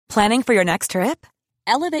Planning for your next trip?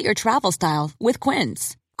 Elevate your travel style with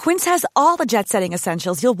Quince. Quince has all the jet-setting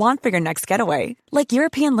essentials you'll want for your next getaway, like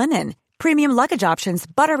European linen, premium luggage options,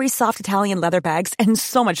 buttery soft Italian leather bags, and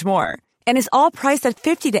so much more. And is all priced at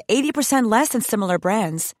 50 to 80% less than similar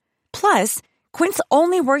brands. Plus, Quince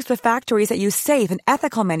only works with factories that use safe and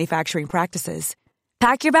ethical manufacturing practices.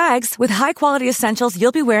 Pack your bags with high-quality essentials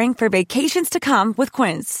you'll be wearing for vacations to come with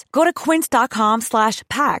Quince. Go to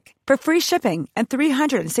quince.com/pack for free shipping and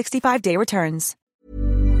 365-day returns.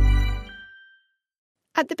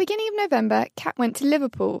 At the beginning of November, Kat went to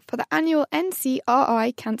Liverpool for the annual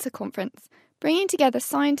NCRI Cancer Conference, bringing together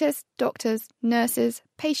scientists, doctors, nurses,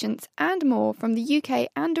 patients and more from the UK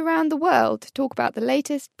and around the world to talk about the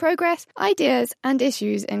latest progress, ideas and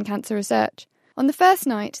issues in cancer research. On the first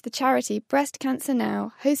night, the charity Breast Cancer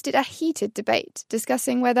Now hosted a heated debate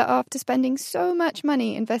discussing whether after spending so much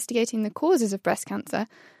money investigating the causes of breast cancer,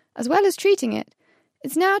 as well as treating it,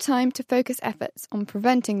 it's now time to focus efforts on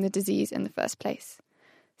preventing the disease in the first place.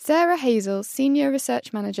 Sarah Hazel, Senior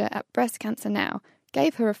Research Manager at Breast Cancer Now,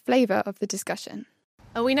 gave her a flavour of the discussion.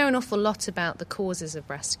 We know an awful lot about the causes of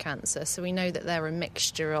breast cancer. So we know that they're a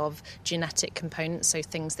mixture of genetic components, so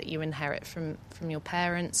things that you inherit from your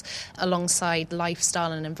parents, alongside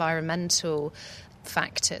lifestyle and environmental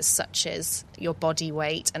factors such as your body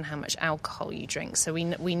weight and how much alcohol you drink. So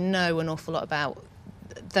we know an awful lot about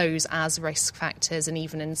those as risk factors, and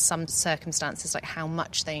even in some circumstances like how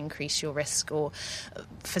much they increase your risk, or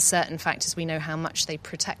for certain factors we know how much they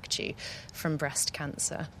protect you from breast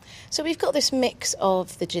cancer. So we've got this mix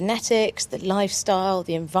of the genetics, the lifestyle,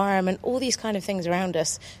 the environment, all these kind of things around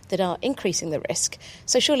us that are increasing the risk.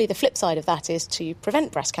 So surely the flip side of that is to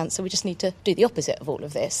prevent breast cancer, we just need to do the opposite of all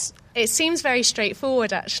of this. It seems very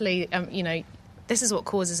straightforward actually, this is what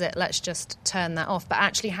causes it, let's just turn that off. But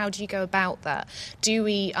actually, how do you go about that? Do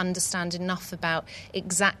we understand enough about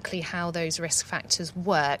exactly how those risk factors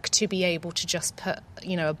work to be able to just put,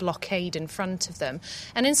 a blockade in front of them?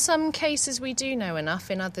 And in some cases we do know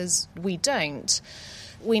enough, in others we don't.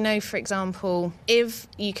 We know, for example, if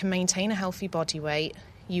you can maintain a healthy body weight,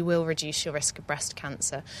 you will reduce your risk of breast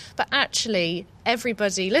cancer. But actually,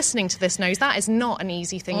 everybody listening to this knows that is not an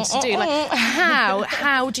easy thing to do. Like,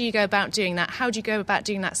 how do you go about doing that? How do you go about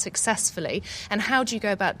doing that successfully? And how do you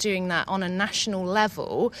go about doing that on a national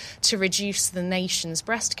level to reduce the nation's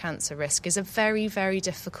breast cancer risk is a very, very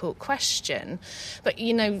difficult question. But,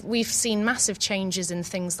 we've seen massive changes in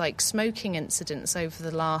things like smoking incidents over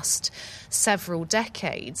the last several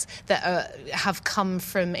decades that have come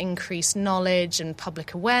from increased knowledge and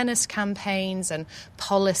public awareness campaigns and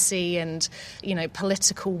policy and,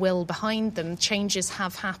 political will behind them. Changes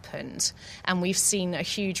have happened, and we've seen a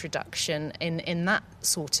huge reduction in that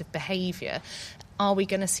sort of behaviour. Are we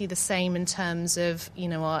going to see the same in terms of,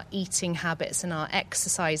 our eating habits and our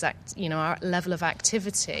exercise, our level of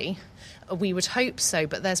activity? We would hope so,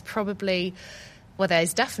 but there's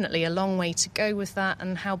definitely a long way to go with that,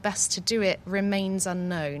 and how best to do it remains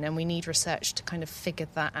unknown, and we need research to kind of figure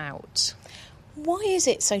that out. Why is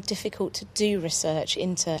it so difficult to do research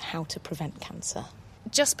into how to prevent cancer?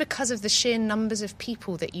 Just because of the sheer numbers of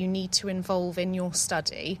people that you need to involve in your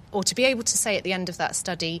study, or to be able to say at the end of that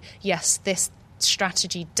study, yes, this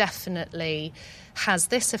strategy definitely has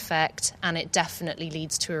this effect and it definitely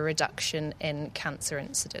leads to a reduction in cancer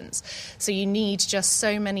incidence. So you need just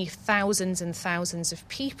so many thousands and thousands of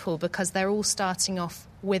people because they're all starting off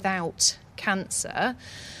without cancer.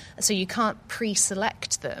 So you can't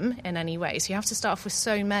pre-select them in any way. So you have to start off with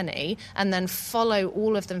so many and then follow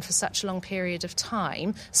all of them for such a long period of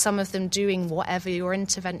time, some of them doing whatever your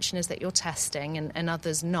intervention is that you're testing and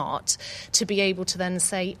others not, to be able to then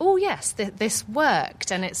say, oh, yes, this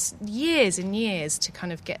worked. And it's years and years to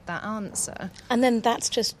kind of get that answer. And then that's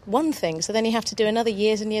just one thing. So then you have to do another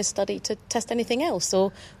years and years study to test anything else.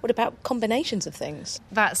 Or what about combinations of things?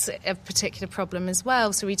 That's a particular problem as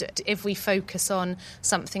well. So if we focus on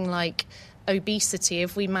something like obesity,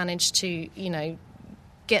 if we manage to,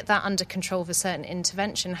 get that under control with a certain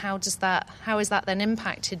intervention, how is that then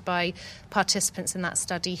impacted by participants in that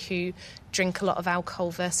study who drink a lot of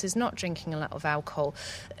alcohol versus not drinking a lot of alcohol?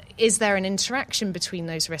 Is there an interaction between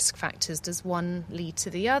those risk factors? Does one lead to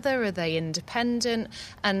the other? Are they independent?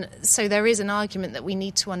 And so there is an argument that we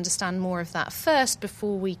need to understand more of that first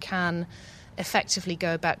before we can effectively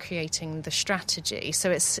go about creating the strategy.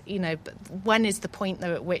 So it's, when is the point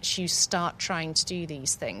though at which you start trying to do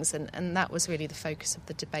these things? And that was really the focus of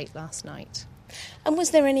the debate last night. And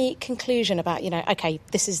was there any conclusion about, okay,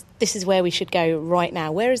 this is where we should go right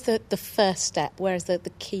now? Where is the first step? Where is the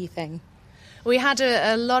key thing? We had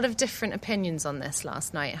a lot of different opinions on this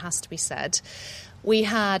last night, it has to be said. We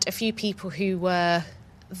had a few people who were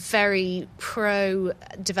very pro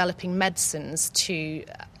developing medicines to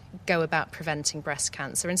go about preventing breast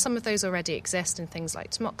cancer, and some of those already exist in things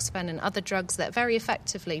like tamoxifen and other drugs that very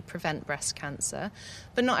effectively prevent breast cancer,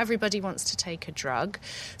 but not everybody wants to take a drug.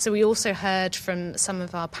 So we also heard from some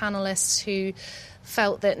of our panellists who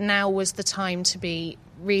felt that now was the time to be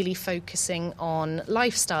really focusing on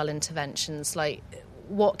lifestyle interventions, like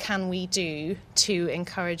what can we do to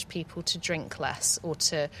encourage people to drink less or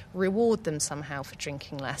to reward them somehow for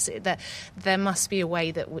drinking less? There must be a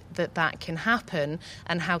way that can happen,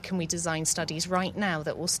 and how can we design studies right now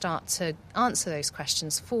that will start to answer those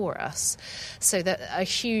questions for us, so that a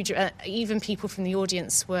huge, even people from the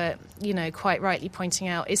audience were, quite rightly pointing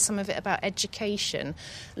out, is some of it about education.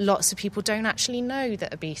 Lots of people don't actually know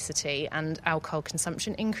that obesity and alcohol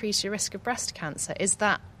consumption increase your risk of breast cancer.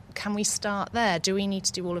 Can we start there? Do we need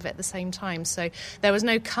to do all of it at the same time? So there was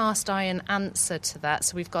no cast iron answer to that.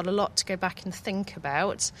 So we've got a lot to go back and think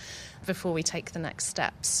about before we take the next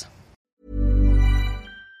steps.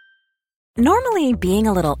 Normally, being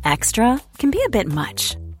a little extra can be a bit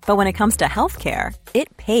much. But when it comes to healthcare,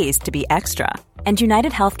 it pays to be extra. And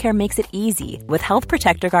United Healthcare makes it easy with Health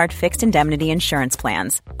Protector Guard fixed indemnity insurance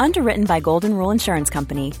plans. Underwritten by Golden Rule Insurance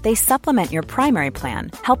Company, they supplement your primary plan,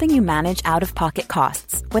 helping you manage out-of-pocket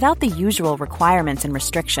costs without the usual requirements and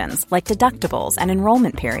restrictions like deductibles and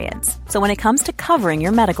enrollment periods. So when it comes to covering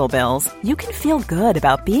your medical bills, you can feel good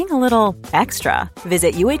about being a little extra.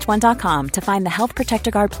 Visit UH1.com to find the Health Protector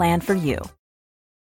Guard plan for you.